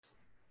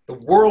The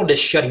world is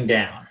shutting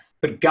down,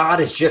 but God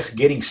is just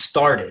getting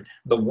started.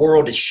 The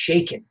world is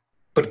shaken,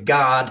 but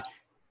God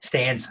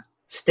stands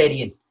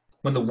steady. And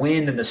when the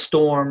wind and the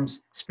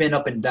storms spin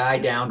up and die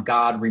down,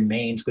 God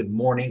remains. Good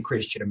morning,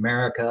 Christian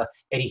America.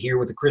 Eddie here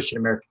with the Christian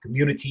American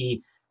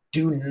community.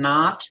 Do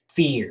not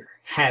fear.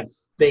 Have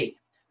faith,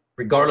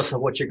 regardless of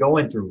what you're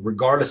going through,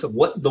 regardless of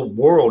what the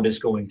world is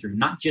going through.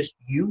 Not just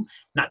you,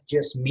 not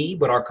just me,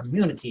 but our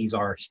communities,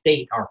 our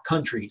state, our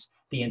countries,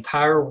 the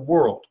entire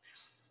world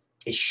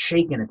is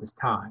shaken at this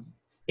time.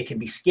 It can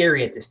be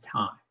scary at this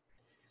time.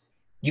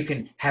 You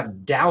can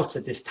have doubts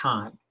at this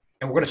time.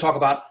 And we're going to talk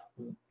about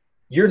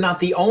you're not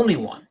the only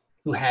one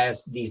who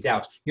has these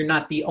doubts. You're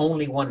not the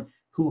only one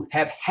who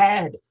have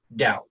had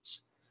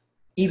doubts.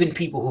 Even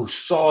people who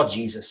saw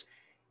Jesus,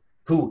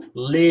 who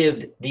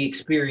lived the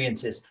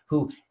experiences,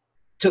 who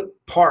took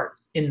part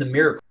in the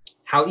miracle,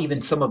 how even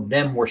some of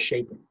them were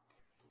shaken,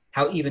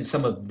 how even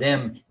some of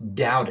them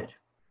doubted,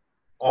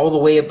 all the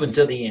way up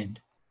until the end.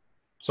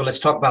 So let's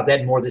talk about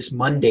that more this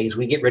Monday as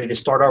we get ready to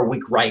start our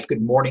week right.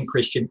 Good morning,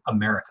 Christian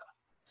America.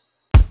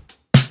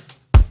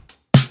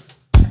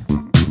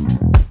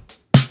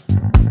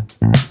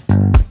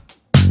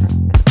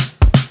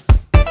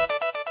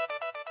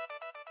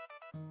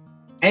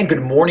 And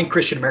good morning,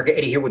 Christian America.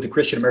 Eddie here with the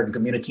Christian American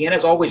community. And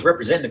as always,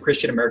 representing the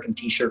Christian American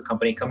T-shirt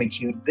company, coming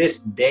to you this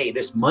day,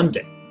 this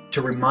Monday,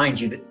 to remind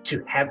you that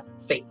to have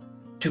faith,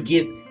 to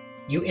give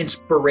you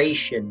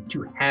inspiration,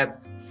 to have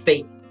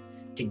faith,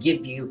 to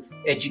give you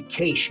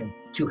education,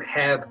 to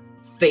have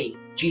faith.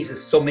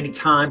 Jesus so many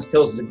times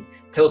tells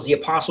the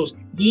apostles,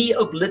 ye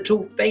of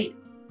little faith.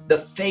 The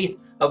faith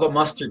of a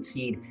mustard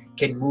seed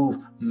can move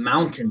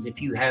mountains.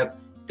 If you have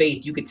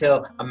faith, you could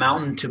tell a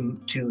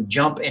mountain to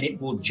jump and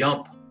it will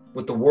jump.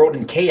 With the world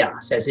in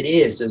chaos as it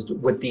is,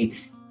 with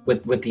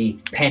the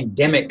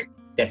pandemic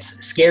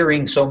that's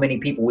scaring so many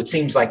people, it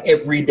seems like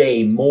every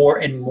day more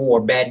and more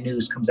bad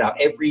news comes out.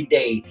 Every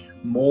day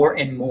more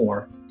and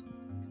more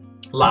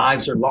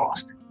lives are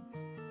lost.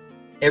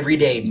 Every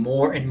day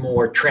more and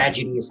more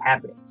tragedy is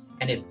happening.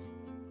 And if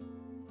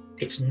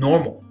it's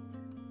normal,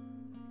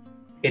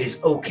 it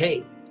is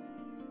okay.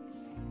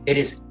 It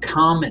is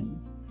common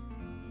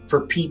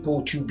for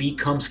people to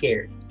become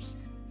scared,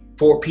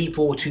 for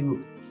people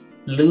to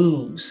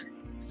lose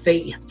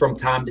faith from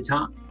time to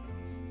time.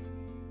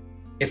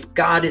 If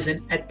God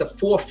isn't at the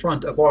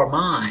forefront of our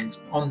minds,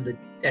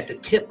 at the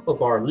tip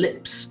of our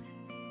lips,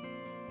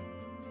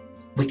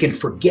 we can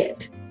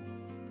forget.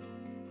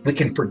 We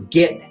can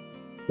forget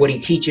what he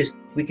teaches.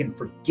 We can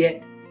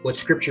forget what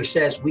scripture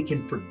says. We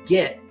can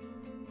forget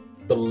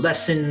the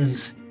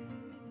lessons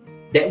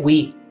that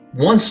we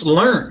once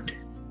learned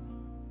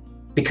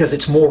because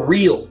it's more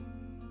real.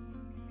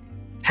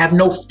 Have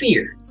no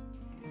fear.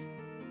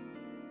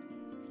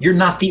 You're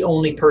not the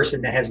only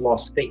person that has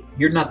lost faith.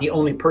 You're not the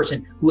only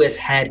person who has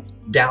had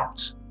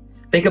doubts.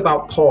 Think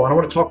about Paul. And I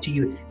want to talk to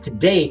you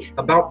today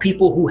about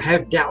people who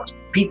have doubts,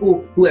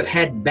 people who have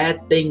had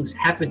bad things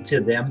happen to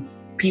them,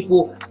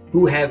 people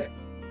who have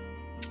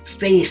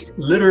faced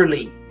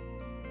literally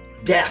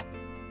death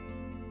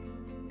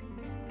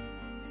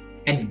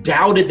and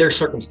doubted their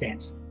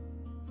circumstance,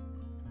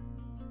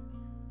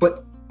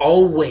 but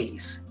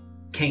always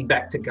came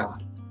back to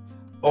God,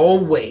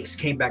 always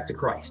came back to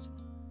Christ.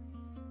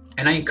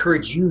 And I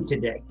encourage you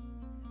today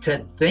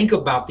to think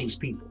about these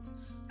people.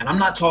 And I'm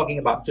not talking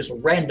about just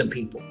random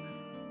people.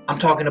 I'm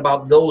talking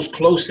about those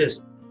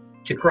closest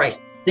to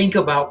Christ. Think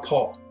about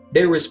Paul.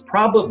 There is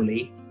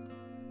probably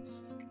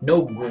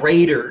no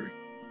greater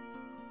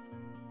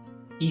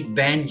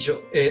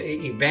evangelical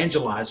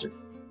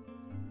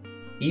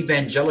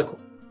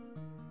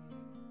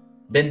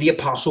than the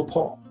Apostle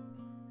Paul.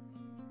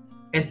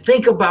 And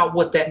think about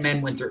what that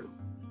man went through.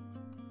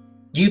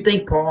 Do you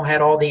think Paul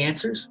had all the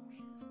answers?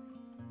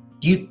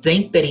 Do you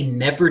think that he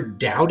never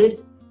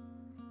doubted?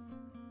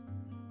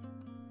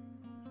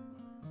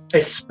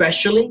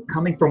 Especially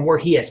coming from where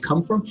he has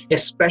come from,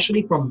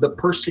 especially from the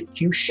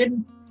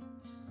persecution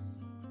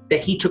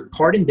that he took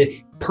part in,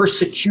 the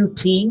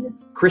persecuting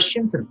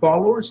Christians and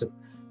followers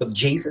of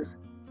Jesus.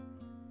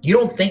 You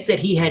don't think that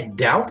he had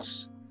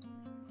doubts?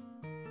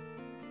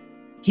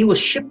 He was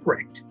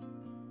shipwrecked.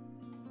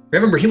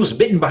 Remember, he was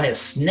bitten by a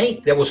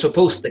snake that was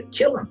supposed to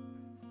kill him.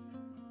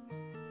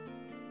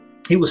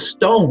 He was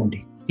stoned.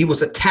 He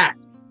was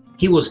attacked.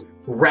 He was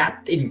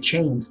wrapped in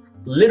chains,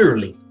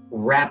 literally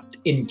wrapped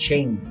in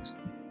chains.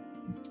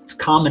 It's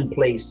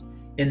commonplace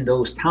in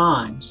those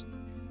times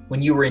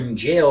when you were in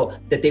jail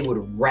that they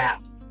would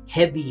wrap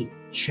heavy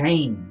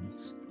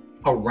chains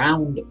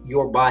around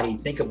your body.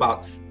 Think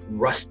about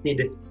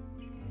rusted,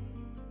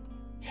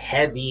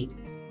 heavy,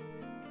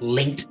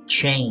 linked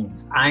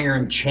chains,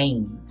 iron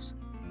chains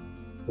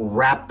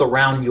wrapped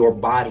around your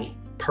body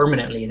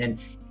permanently and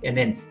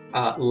then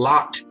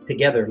locked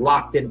together,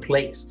 locked in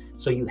place.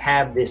 So you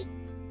have this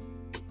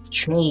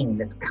chain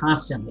that's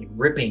constantly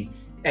ripping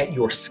at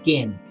your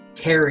skin,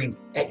 tearing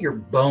at your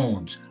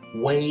bones,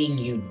 weighing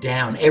you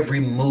down, every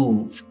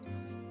move,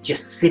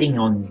 just sitting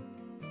on you.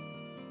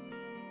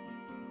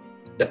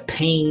 The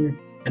pain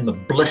and the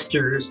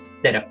blisters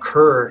that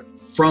occur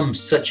from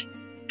such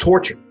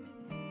torture.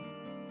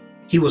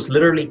 He was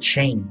literally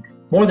chained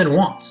more than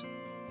once,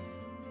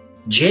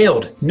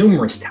 jailed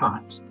numerous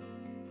times.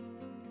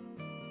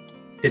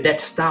 Did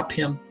that stop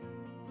him?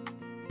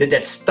 Did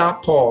that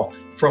stop Paul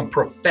from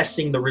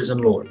professing the risen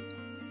Lord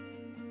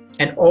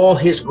and all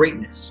his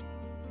greatness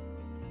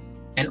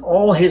and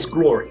all his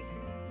glory?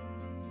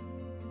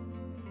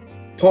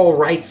 Paul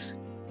writes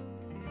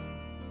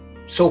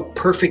so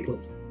perfectly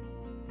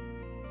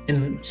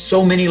in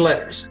so many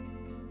letters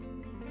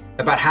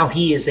about how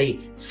he is a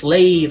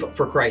slave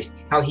for Christ,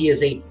 how he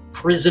is a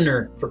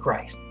prisoner for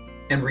Christ.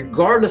 And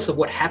regardless of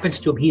what happens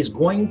to him, he is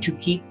going to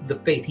keep the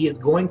faith. He is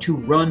going to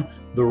run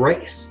the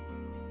race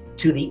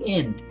to the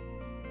end.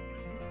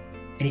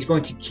 And he's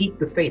going to keep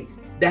the faith.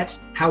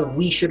 That's how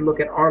we should look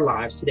at our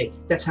lives today.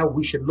 That's how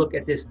we should look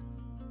at this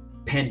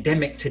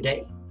pandemic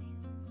today.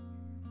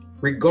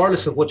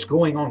 Regardless of what's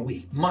going on,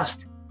 we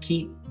must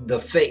keep the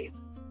faith.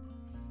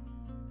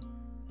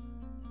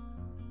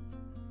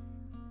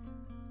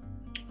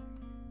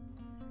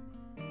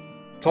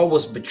 Paul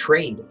was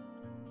betrayed.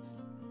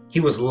 He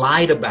was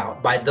lied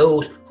about by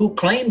those who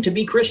claimed to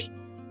be Christian.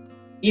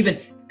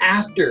 Even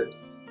after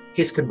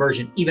his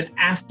conversion, even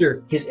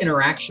after his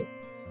interaction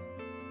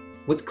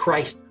with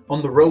Christ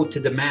on the road to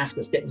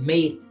Damascus, that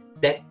made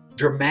that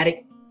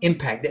dramatic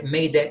impact, that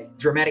made that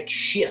dramatic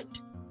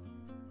shift.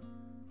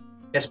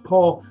 As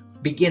Paul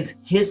begins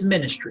his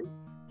ministry,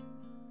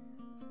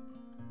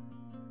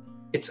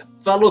 it's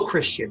fellow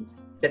Christians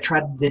that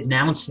try to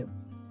denounce him.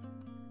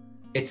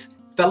 It's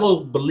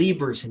fellow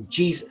believers in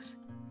Jesus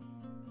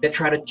that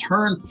try to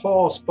turn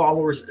Paul's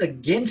followers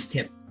against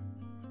him.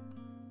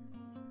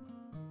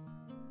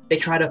 They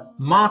try to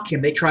mock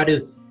him. They try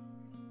to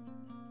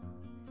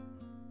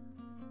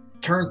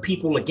turn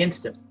people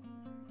against him.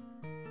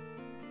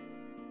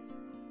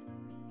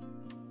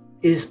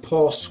 Is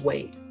Paul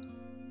swayed?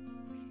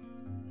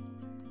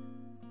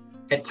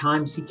 At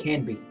times he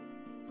can be.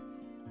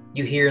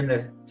 You hear in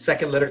the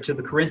second letter to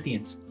the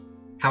Corinthians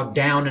how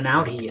down and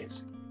out he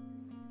is.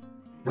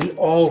 We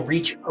all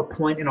reach a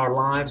point in our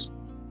lives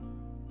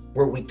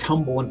where we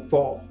tumble and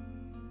fall.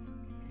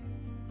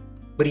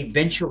 But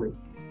eventually,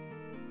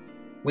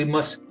 we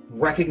must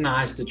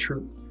recognize the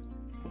truth.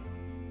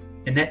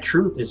 And that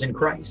truth is in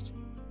Christ.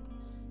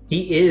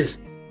 He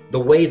is the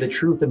way, the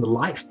truth, and the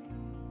life.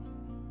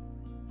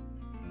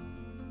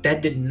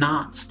 That did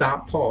not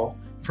stop Paul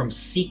from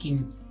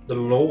seeking the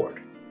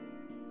Lord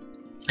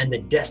and the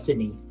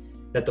destiny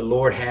that the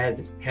Lord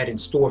had in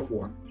store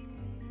for him,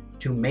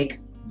 to make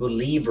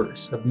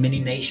believers of many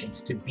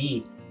nations, to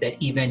be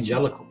that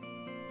evangelical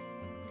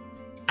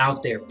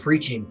out there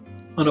preaching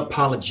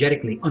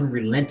unapologetically,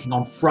 unrelenting.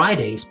 On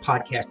Friday's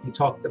podcast, we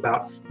talked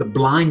about the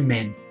blind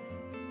men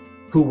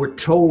who were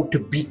told to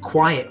be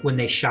quiet when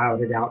they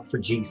shouted out for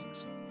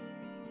Jesus.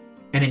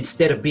 And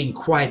instead of being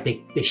quiet,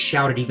 they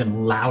shouted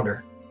even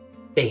louder.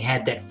 They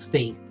had that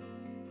faith.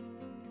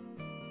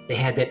 They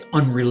had that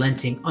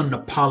unrelenting,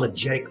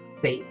 unapologetic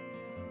faith.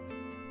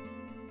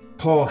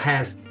 Paul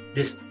has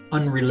this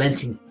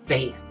unrelenting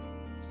faith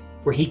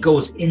where he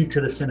goes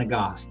into the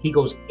synagogues, he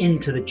goes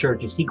into the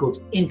churches, he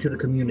goes into the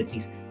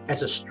communities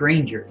as a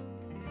stranger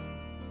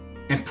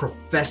and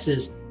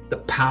professes the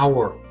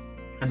power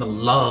and the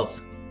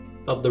love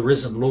of the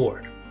risen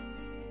Lord.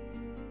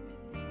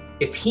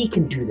 If he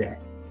can do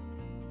that,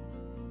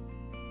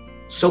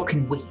 so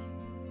can we.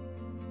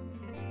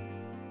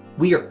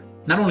 We are,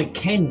 not only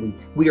can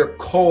we are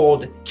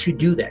called to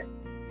do that.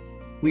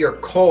 We are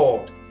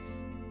called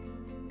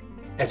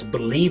as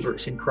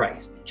believers in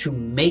Christ to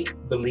make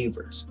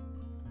believers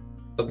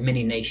of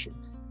many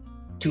nations,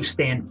 to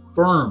stand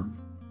firm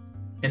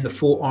in the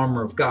full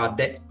armor of God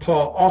that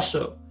Paul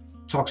also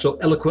talks so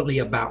eloquently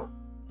about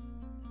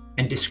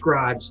and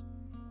describes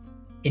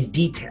in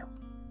detail.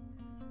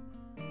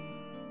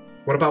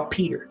 What about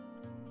Peter?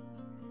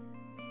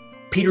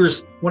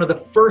 Peter's one of the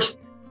first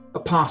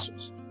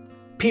apostles.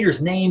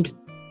 Peter's named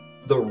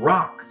the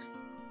rock,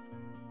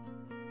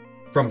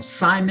 from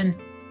Simon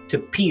to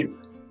Peter,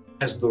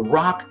 as the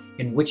rock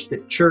in which the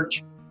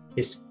church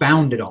is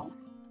founded on,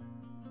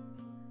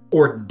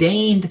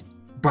 ordained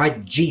by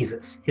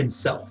Jesus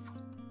himself.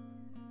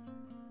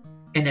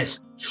 And as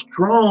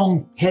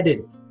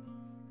strong-headed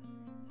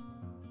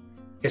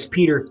as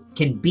Peter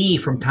can be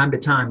from time to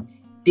time,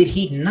 did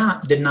he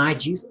not deny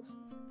Jesus?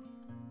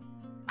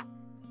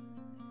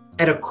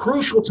 At a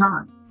crucial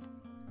time,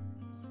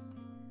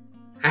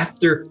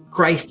 after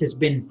Christ has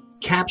been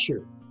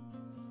captured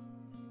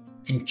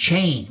and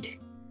chained,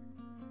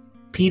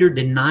 Peter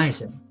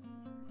denies him.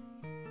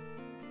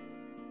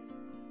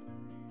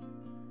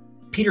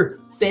 Peter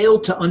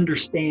failed to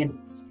understand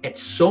at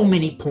so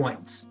many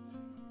points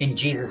in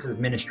Jesus'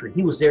 ministry.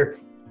 He was there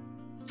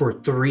for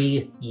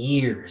 3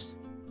 years.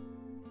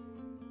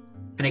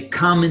 And a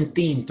common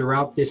theme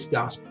throughout this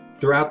gospel,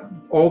 throughout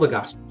all the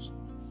gospels,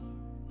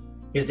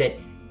 is that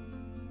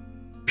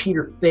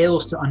Peter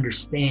fails to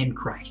understand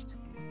Christ.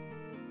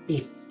 He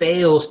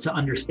fails to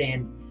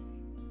understand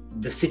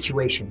the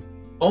situation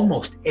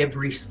almost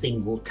every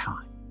single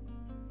time.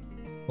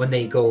 When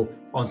they go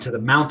onto the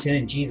mountain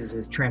and Jesus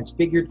is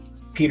transfigured,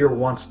 Peter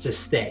wants to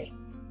stay.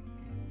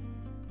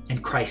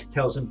 And Christ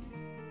tells him,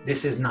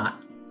 this is not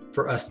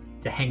for us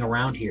to hang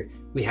around here.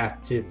 We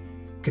have to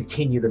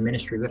continue the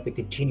ministry. We have to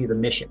continue the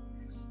mission.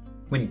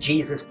 When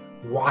Jesus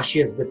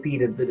washes the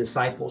feet of the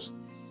disciples,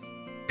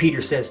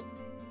 Peter says,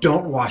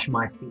 don't wash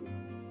my feet.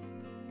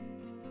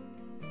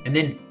 And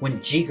then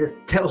when Jesus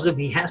tells him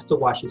he has to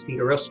wash his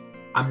feet or else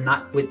I'm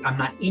not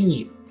in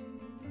you,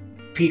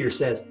 Peter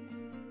says,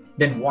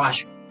 then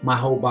wash my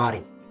whole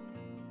body.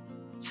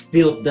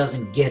 Still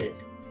doesn't get it.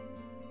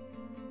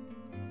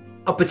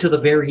 Up until the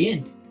very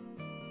end,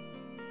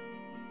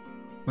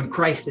 when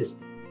Christ is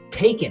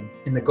taken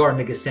in the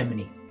Garden of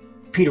Gethsemane,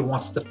 Peter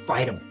wants to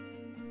fight him.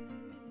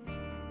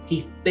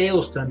 He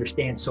fails to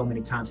understand so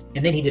many times,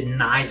 and then he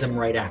denies him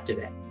right after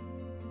that.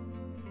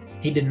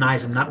 He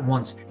denies him not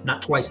once,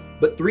 not twice,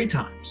 but 3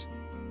 times.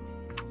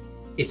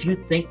 If you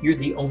think you're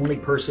the only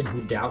person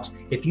who doubts,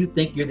 if you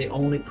think you're the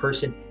only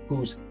person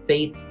whose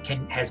faith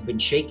has been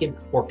shaken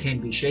or can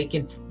be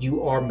shaken,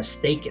 you are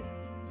mistaken.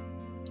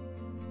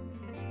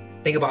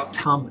 Think about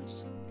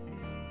Thomas,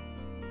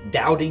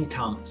 doubting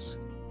Thomas,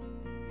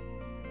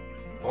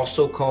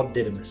 also called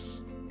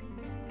Didymus.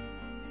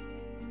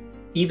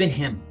 Even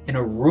him, in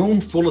a room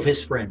full of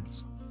his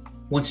friends,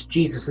 once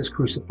Jesus is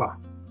crucified,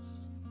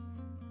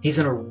 he's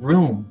in a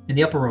room, in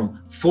the upper room,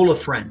 full of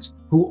friends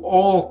who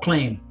all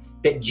claim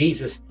that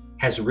Jesus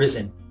has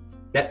risen,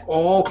 that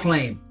all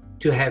claim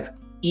to have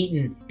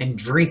eaten and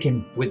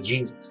drinking with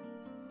Jesus.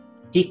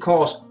 He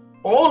calls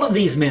all of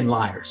these men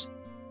liars.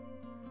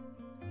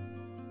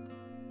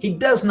 He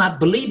does not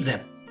believe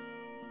them.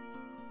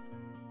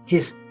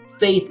 His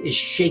faith is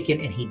shaken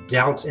and he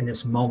doubts in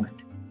this moment.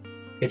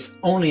 It's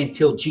only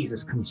until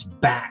Jesus comes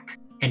back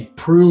and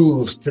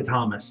proves to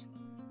Thomas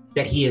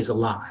that he is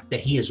alive,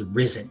 that he is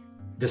risen,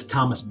 does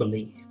Thomas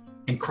believe.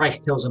 And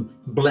Christ tells him,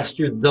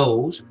 blessed are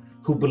those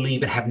who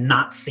believe and have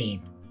not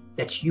seen.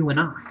 That's you and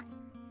I.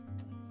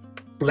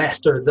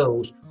 Blessed are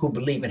those who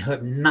believe and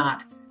have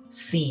not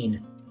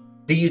seen.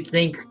 Do you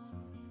think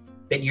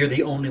that you're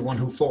the only one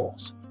who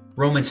falls?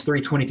 Romans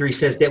 3:23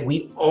 says that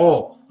we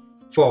all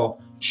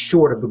fall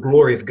short of the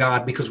glory of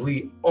God because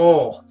we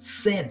all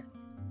sin.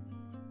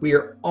 We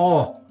are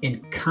all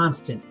in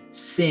constant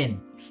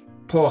sin.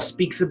 Paul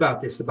speaks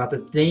about this, about the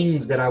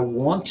things that I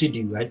want to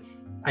do,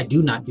 I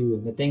do not do,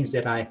 and the things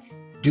that I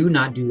do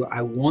not do,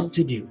 I want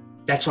to do.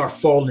 That's our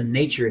fallen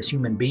nature as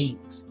human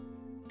beings.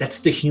 That's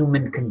the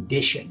human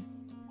condition,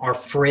 our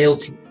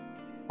frailty,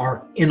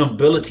 our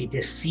inability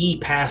to see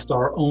past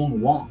our own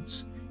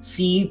wants,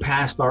 see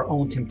past our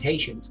own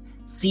temptations,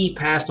 see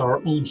past our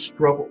own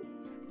struggle.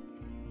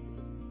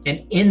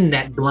 And in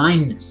that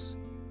blindness,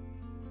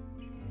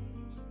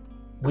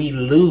 we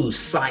lose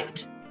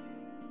sight,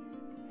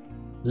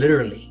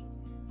 literally,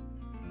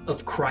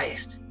 of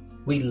Christ.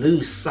 We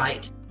lose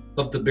sight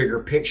of the bigger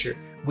picture.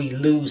 We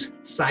lose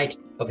sight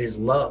of his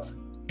love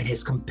and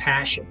his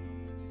compassion.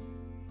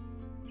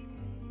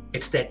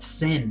 It's that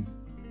sin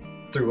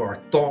through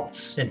our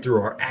thoughts and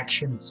through our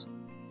actions.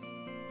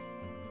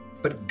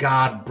 But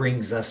God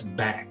brings us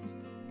back.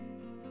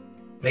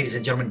 Ladies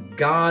and gentlemen,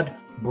 God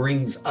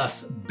brings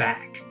us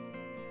back.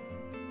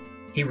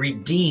 He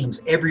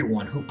redeems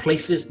everyone who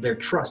places their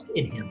trust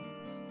in him.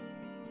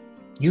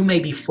 You may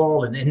be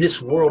fallen, and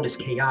this world is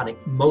chaotic,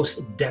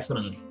 most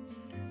definitely.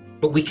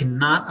 But we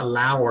cannot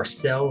allow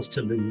ourselves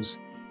to lose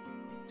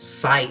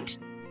sight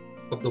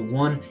of the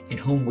one in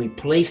whom we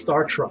placed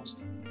our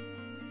trust,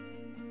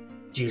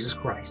 Jesus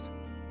Christ.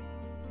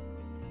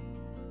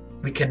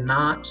 We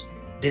cannot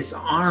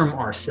disarm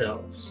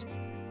ourselves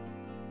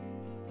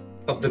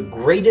of the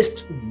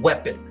greatest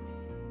weapon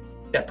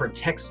that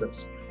protects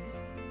us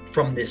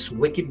from this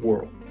wicked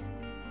world.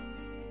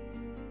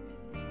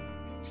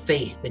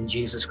 Faith in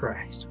Jesus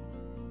Christ.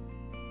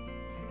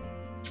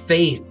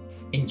 Faith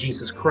in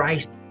Jesus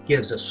Christ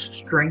gives us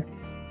strength.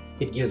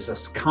 It gives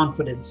us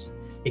confidence.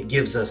 It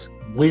gives us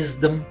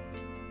wisdom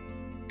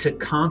to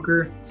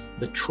conquer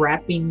the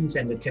trappings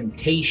and the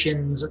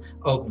temptations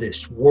of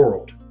this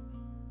world.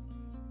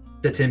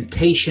 The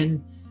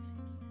temptation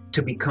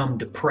to become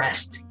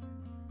depressed,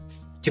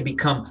 to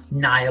become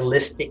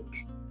nihilistic,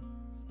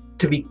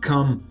 to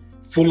become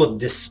full of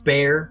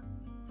despair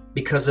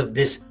because of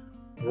this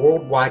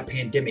worldwide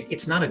pandemic.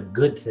 It's not a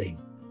good thing.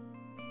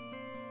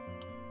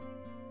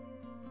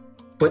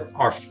 But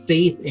our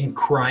faith in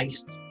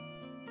Christ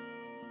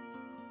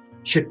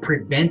should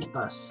prevent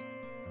us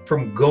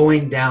from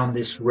going down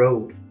this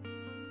road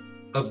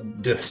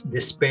of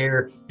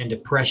despair and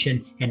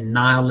depression and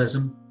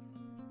nihilism,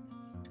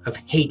 of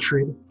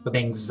hatred, of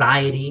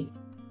anxiety,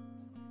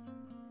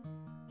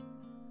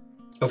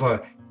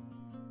 of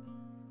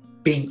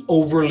being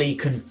overly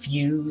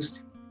confused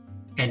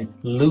and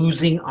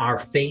losing our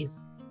faith.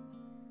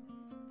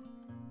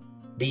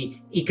 The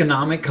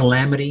economic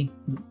calamity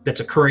that's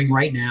occurring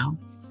right now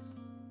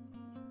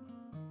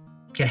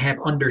can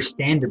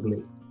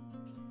understandably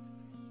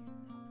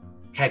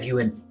have you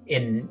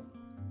in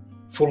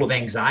full of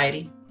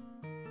anxiety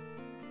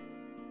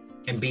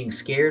and being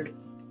scared.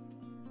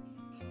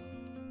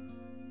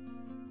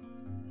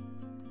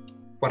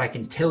 what I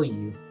can tell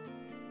you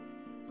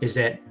is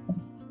that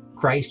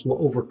Christ will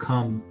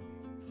overcome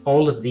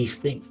all of these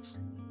things.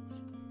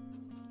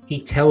 He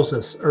tells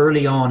us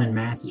early on in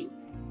Matthew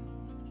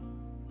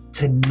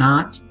to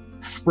not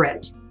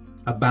fret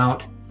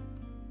about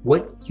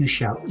what you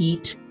shall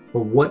eat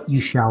or what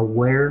you shall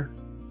wear,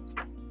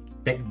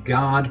 that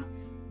God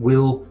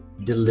will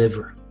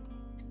deliver.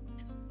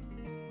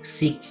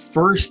 Seek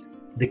first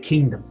the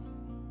kingdom,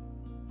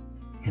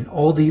 and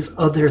all these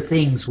other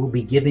things will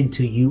be given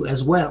to you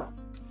as well.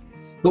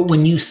 But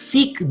when you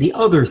seek the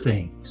other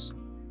things,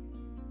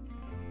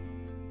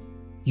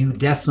 you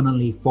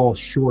definitely fall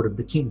short of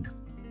the kingdom.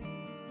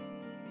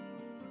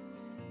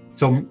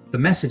 So the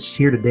message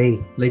here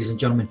today, ladies and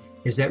gentlemen,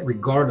 is that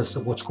regardless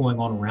of what's going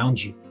on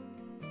around you,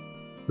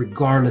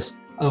 regardless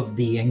of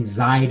the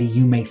anxiety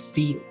you may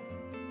feel,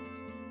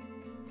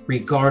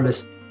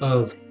 regardless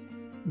of,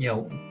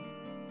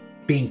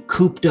 being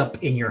cooped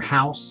up in your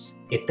house,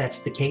 if that's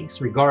the case,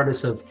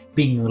 regardless of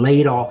being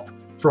laid off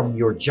from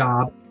your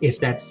job, if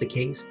that's the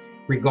case,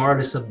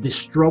 regardless of the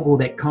struggle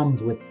that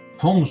comes with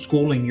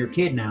homeschooling your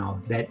kid now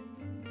that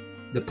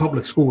the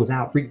public school is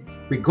out,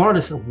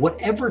 regardless of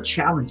whatever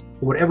challenge,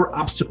 whatever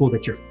obstacle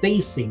that you're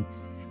facing,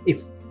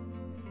 if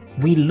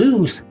we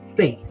lose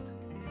faith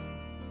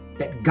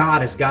that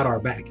God has got our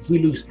back, if we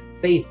lose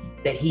faith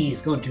that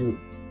He's going to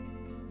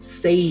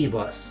save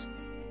us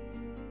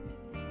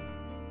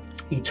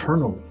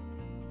eternally,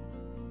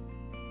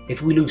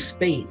 if we lose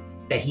faith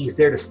that He's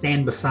there to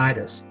stand beside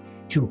us,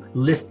 to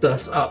lift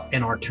us up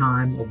in our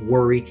time of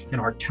worry, in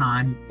our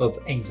time of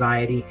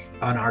anxiety,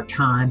 in our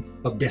time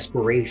of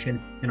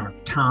desperation, in our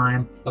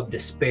time of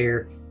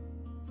despair,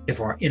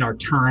 in our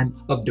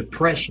time of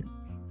depression,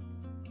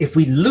 if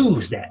we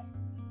lose that,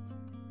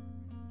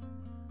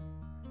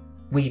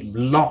 we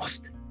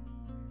lost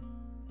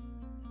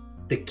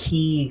the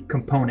key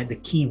component, the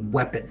key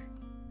weapon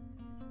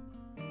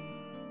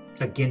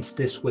against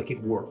this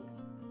wicked world.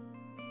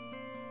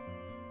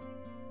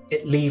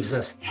 It leaves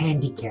us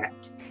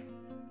handicapped.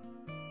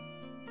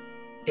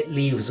 It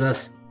leaves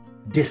us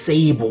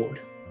disabled.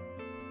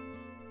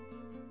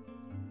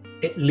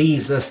 It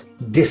leaves us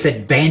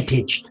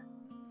disadvantaged.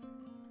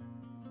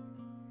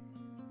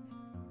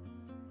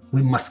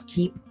 We must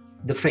keep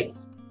the faith.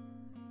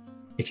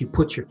 If you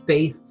put your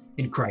faith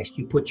in Christ,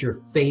 you put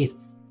your faith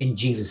in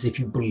Jesus, if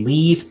you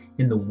believe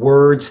in the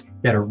words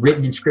that are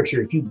written in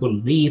Scripture, if you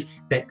believe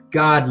that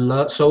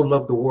God so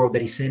loved the world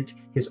that He sent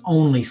His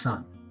only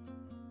Son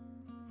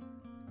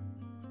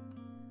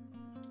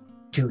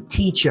to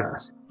teach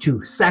us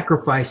to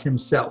sacrifice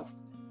Himself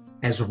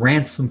as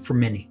ransom for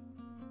many,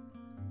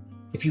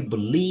 if you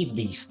believe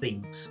these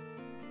things,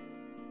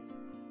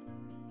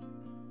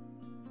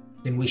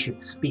 then we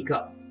should speak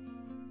up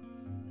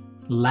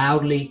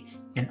loudly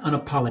and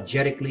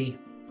unapologetically.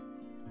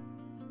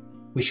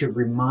 We should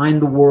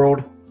remind the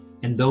world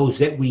and those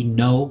that we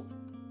know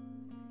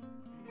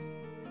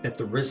that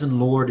the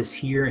risen Lord is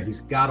here and He's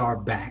got our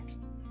back.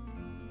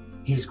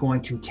 He's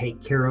going to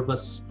take care of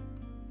us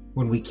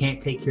when we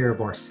can't take care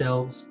of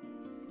ourselves.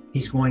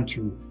 He's going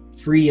to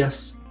free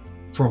us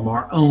from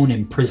our own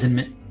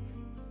imprisonment.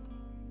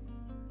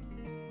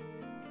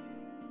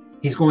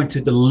 He's going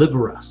to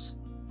deliver us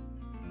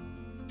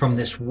from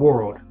this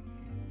world,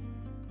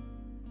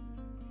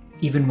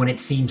 even when it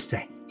seems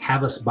to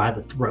have us by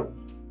the throat.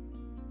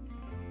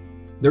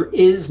 There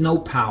is no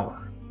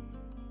power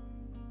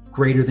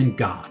greater than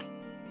God.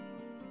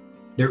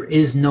 There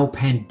is no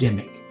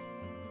pandemic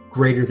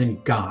greater than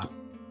God.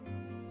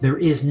 There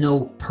is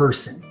no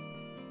person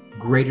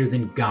greater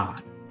than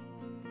God.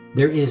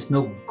 There is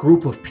no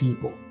group of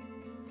people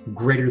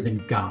greater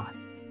than God.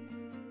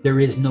 There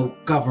is no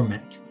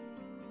government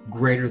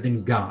greater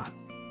than God.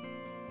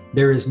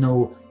 There is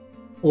no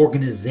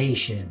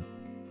organization,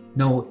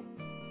 no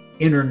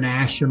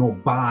international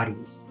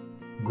body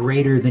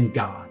greater than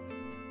God.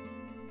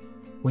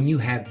 When you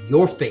have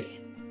your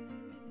faith,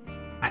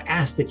 I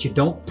ask that you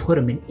don't put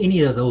them in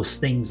any of those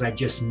things I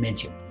just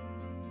mentioned.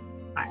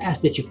 I ask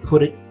that you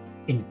put it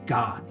in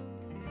God.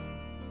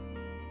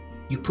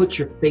 You put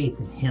your faith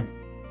in Him.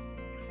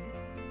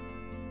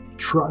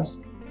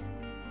 Trust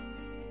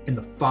in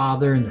the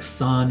Father and the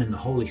Son and the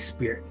Holy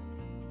Spirit,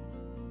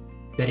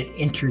 that it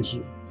enters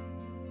you,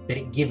 that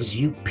it gives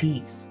you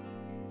peace,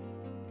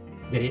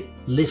 that it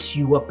lifts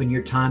you up in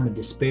your time of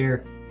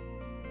despair,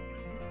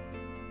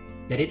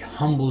 that it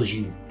humbles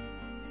you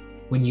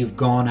when you've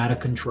gone out of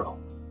control.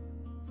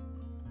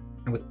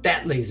 And with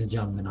that, ladies and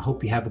gentlemen, I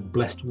hope you have a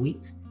blessed week.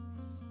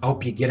 I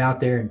hope you get out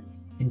there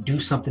and do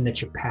something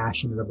that you're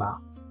passionate about.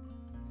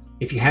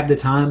 If you have the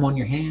time on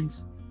your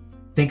hands,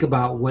 think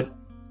about what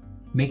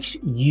makes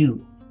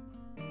you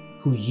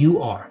who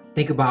you are.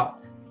 Think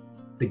about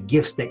the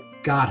gifts that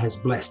God has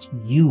blessed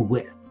you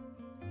with.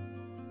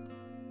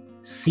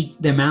 Seek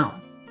them out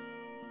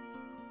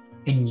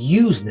and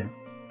use them,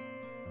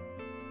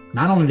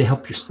 not only to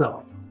help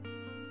yourself,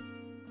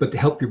 but to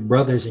help your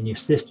brothers and your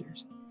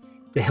sisters,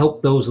 to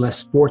help those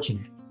less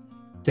fortunate,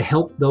 to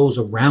help those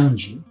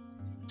around you,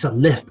 to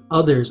lift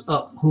others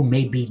up who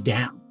may be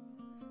down.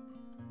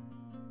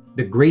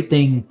 The great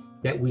thing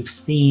that we've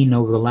seen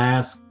over the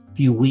last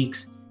few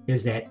weeks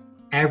is that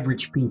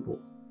average people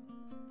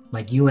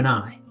like you and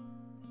I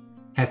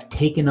have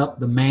taken up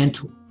the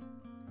mantle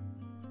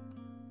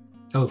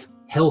of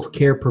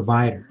healthcare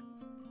provider,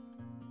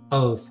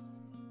 of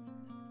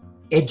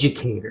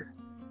educator,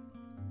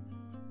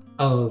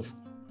 of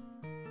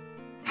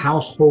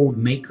household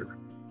maker,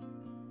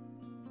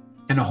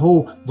 and a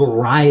whole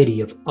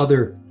variety of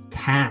other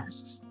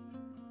tasks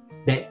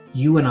that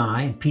you and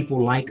I and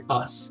people like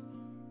us,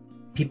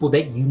 people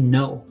that you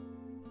know,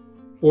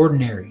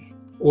 ordinary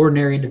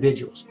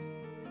individuals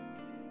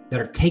that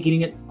are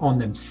taking it on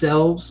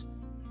themselves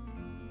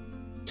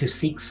to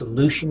seek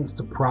solutions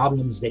to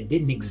problems that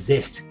didn't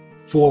exist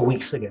 4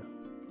 weeks ago.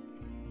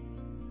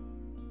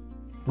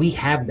 We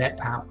have that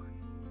power.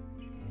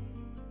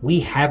 We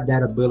have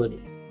that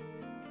ability.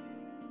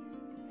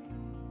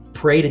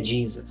 Pray to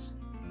Jesus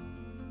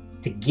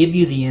to give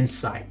you the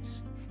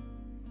insights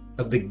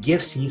of the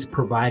gifts he's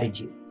provided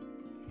you.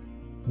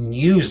 And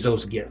use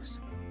those gifts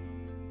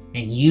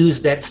and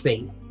use that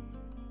faith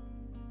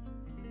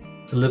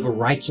to live a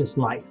righteous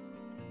life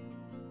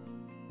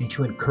and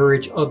to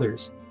encourage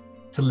others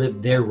to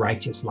live their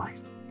righteous life.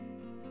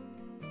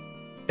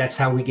 That's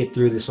how we get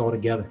through this all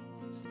together.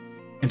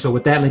 And so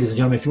with that, ladies and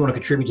gentlemen, if you want to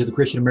contribute to the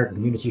Christian American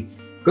community,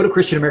 go to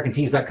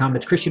ChristianAmericanTees.com.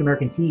 That's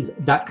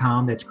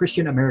ChristianAmericanTees.com. That's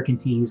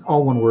ChristianAmericanTees,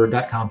 all one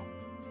word.com.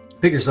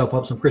 Pick yourself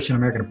up some Christian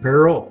American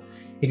apparel.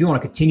 If you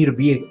want to continue to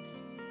be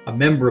a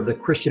member of the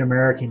Christian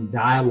American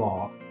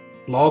dialogue,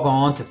 log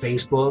on to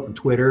Facebook and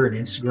Twitter and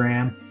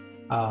Instagram,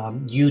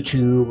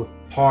 YouTube,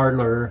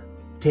 Parler,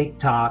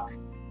 TikTok,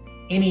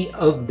 any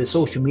of the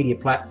social media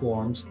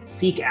platforms.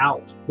 Seek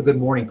out the Good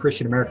Morning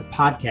Christian America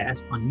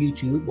podcast on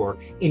YouTube or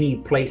any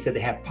place that they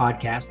have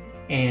podcasts,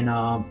 and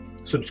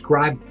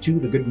subscribe to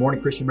the Good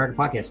Morning Christian America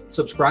podcast.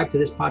 Subscribe to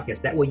this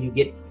podcast. That way you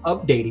get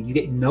updated, you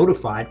get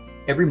notified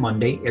every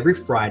Monday, every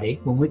Friday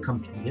when we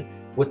come to you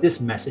with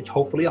this message,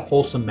 hopefully a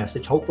wholesome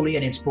message, hopefully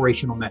an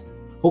inspirational message,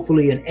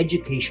 hopefully an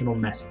educational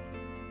message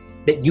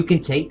that you can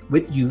take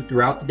with you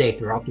throughout the day,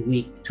 throughout the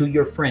week, to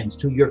your friends,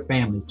 to your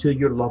family, to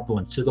your loved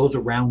ones, to those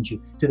around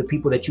you, to the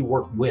people that you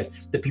work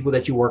with, the people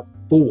that you work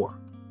for.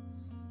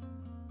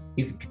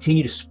 You can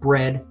continue to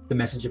spread the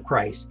message of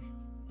Christ.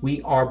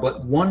 We are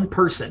but one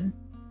person,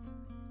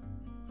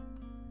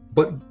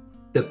 but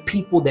the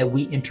people that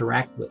we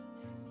interact with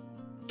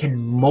can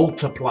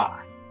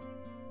multiply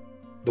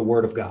the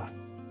Word of God.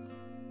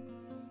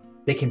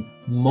 They can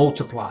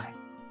multiply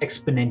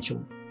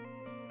exponentially.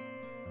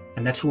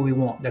 And that's what we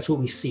want. That's what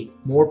we seek.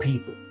 More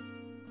people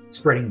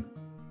spreading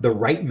the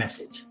right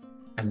message.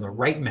 And the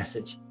right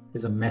message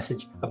is a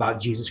message about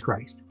Jesus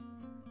Christ.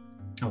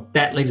 Now, with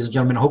that, ladies and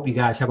gentlemen, I hope you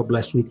guys have a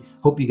blessed week.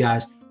 Hope you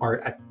guys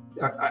are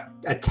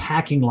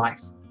attacking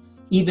life.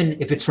 Even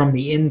if it's from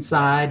the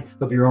inside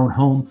of your own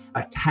home,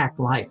 attack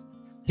life.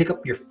 Pick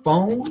up your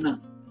phone,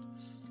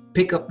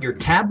 pick up your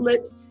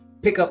tablet,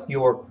 pick up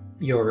your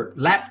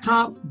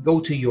laptop, go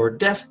to your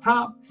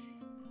desktop,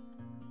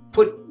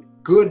 put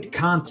good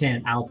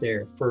content out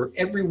there for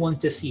everyone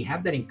to see.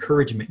 Have that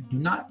encouragement. Do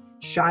not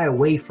shy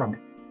away from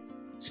it.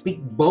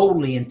 Speak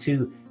boldly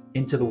into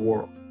the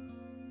world.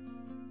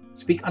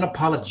 Speak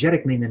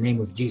unapologetically in the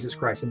name of Jesus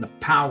Christ and the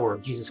power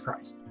of Jesus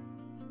Christ.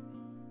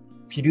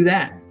 If you do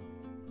that,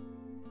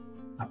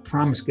 I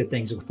promise good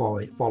things will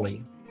follow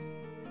you.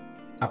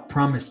 I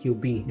promise you'll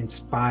be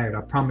inspired.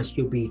 I promise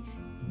you'll be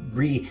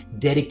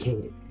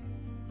rededicated.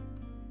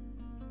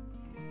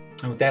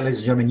 And with that, ladies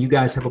and gentlemen, you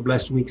guys have a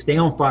blessed week. Stay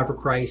on fire for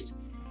Christ.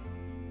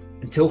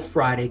 Until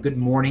Friday, good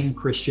morning,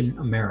 Christian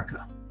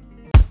America.